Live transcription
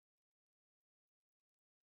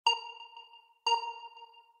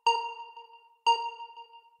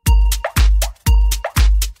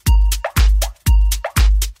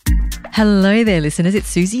Hello there, listeners. It's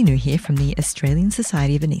Susie New here from the Australian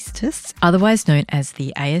Society of Anaesthetists, otherwise known as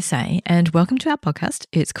the ASA, and welcome to our podcast.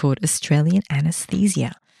 It's called Australian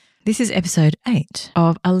Anaesthesia. This is episode 8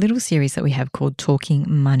 of a little series that we have called Talking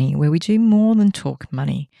Money, where we do more than talk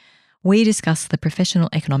money. We discuss the professional,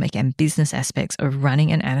 economic and business aspects of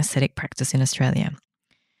running an anaesthetic practice in Australia.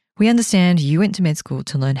 We understand you went to med school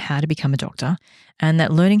to learn how to become a doctor, and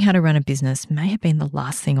that learning how to run a business may have been the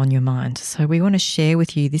last thing on your mind. So we want to share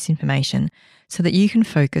with you this information so that you can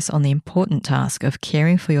focus on the important task of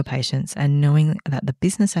caring for your patients and knowing that the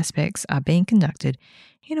business aspects are being conducted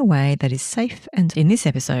in a way that is safe and, in this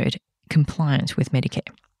episode, compliant with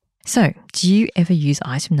Medicare. So, do you ever use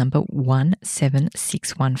item number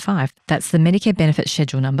 17615? That's the Medicare Benefit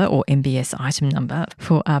Schedule number, or MBS item number,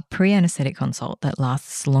 for a pre-anaesthetic consult that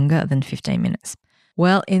lasts longer than 15 minutes.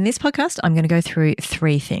 Well, in this podcast, I'm going to go through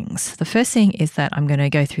 3 things. The first thing is that I'm going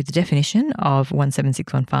to go through the definition of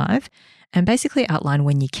 17615 and basically outline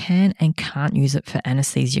when you can and can't use it for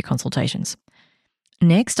anaesthesia consultations.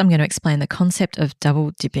 Next, I'm going to explain the concept of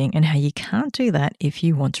double dipping and how you can't do that if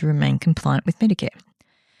you want to remain compliant with Medicare.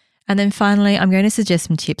 And then finally, I'm going to suggest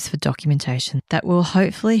some tips for documentation that will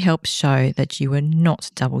hopefully help show that you are not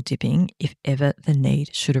double dipping if ever the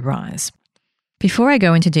need should arise. Before I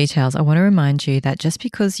go into details, I want to remind you that just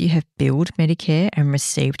because you have billed Medicare and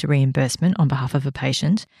received reimbursement on behalf of a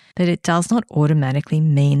patient, that it does not automatically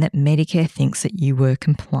mean that Medicare thinks that you were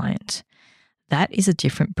compliant. That is a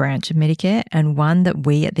different branch of Medicare and one that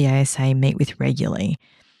we at the ASA meet with regularly.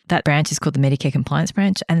 That branch is called the Medicare Compliance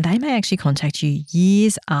Branch, and they may actually contact you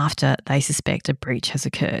years after they suspect a breach has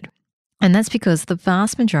occurred. And that's because the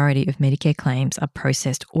vast majority of Medicare claims are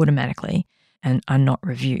processed automatically and are not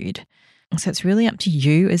reviewed. So it's really up to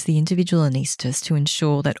you as the individual anaesthetist to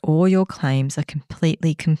ensure that all your claims are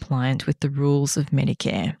completely compliant with the rules of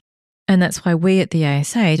Medicare. And that's why we at the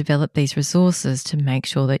ASA develop these resources to make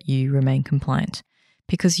sure that you remain compliant,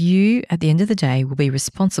 because you, at the end of the day, will be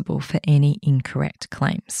responsible for any incorrect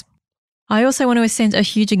claims. I also want to send a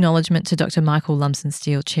huge acknowledgement to Dr. Michael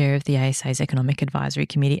Lumsden-Steele, Chair of the ASA's Economic Advisory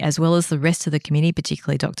Committee, as well as the rest of the committee,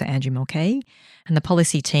 particularly Dr. Andrew Mulcahy and the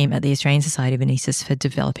policy team at the Australian Society of Anaesthetists for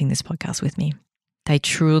developing this podcast with me. They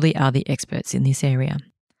truly are the experts in this area.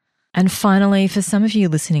 And finally, for some of you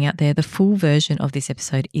listening out there, the full version of this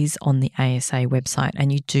episode is on the ASA website,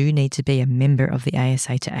 and you do need to be a member of the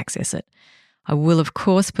ASA to access it. I will, of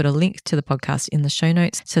course, put a link to the podcast in the show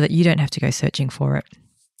notes so that you don't have to go searching for it.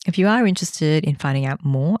 If you are interested in finding out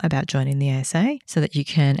more about joining the ASA so that you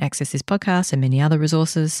can access this podcast and many other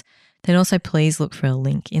resources, then also please look for a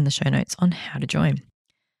link in the show notes on how to join.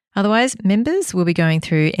 Otherwise, members will be going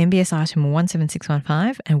through MBS item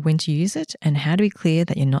 17615 and when to use it and how to be clear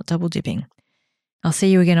that you're not double dipping. I'll see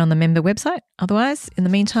you again on the member website. Otherwise, in the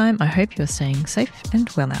meantime, I hope you're staying safe and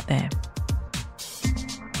well out there.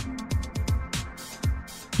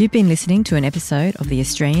 You've been listening to an episode of the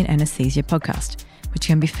Australian Anaesthesia podcast, which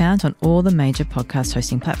can be found on all the major podcast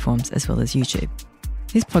hosting platforms as well as YouTube.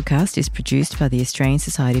 This podcast is produced by the Australian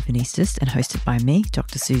Society of Anaesthetists and hosted by me,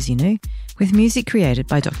 Dr. Susie New, with music created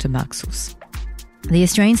by Dr. Mark Suss. The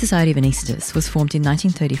Australian Society of Anaesthetists was formed in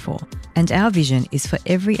 1934, and our vision is for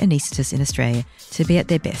every anaesthetist in Australia to be at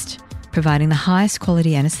their best, providing the highest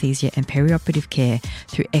quality anaesthesia and perioperative care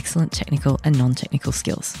through excellent technical and non-technical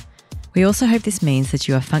skills. We also hope this means that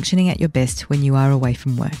you are functioning at your best when you are away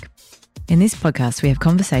from work. In this podcast, we have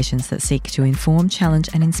conversations that seek to inform, challenge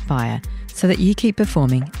and inspire so that you keep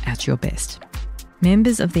performing at your best.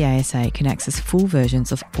 Members of the ASA can access full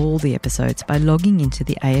versions of all the episodes by logging into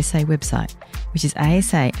the ASA website, which is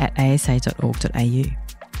asa.asa.org.au.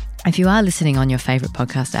 If you are listening on your favourite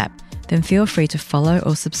podcast app, then feel free to follow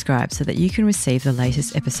or subscribe so that you can receive the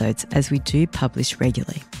latest episodes as we do publish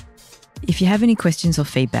regularly. If you have any questions or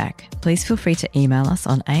feedback, please feel free to email us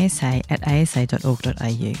on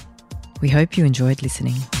asa@asa.org.au. We hope you enjoyed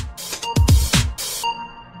listening.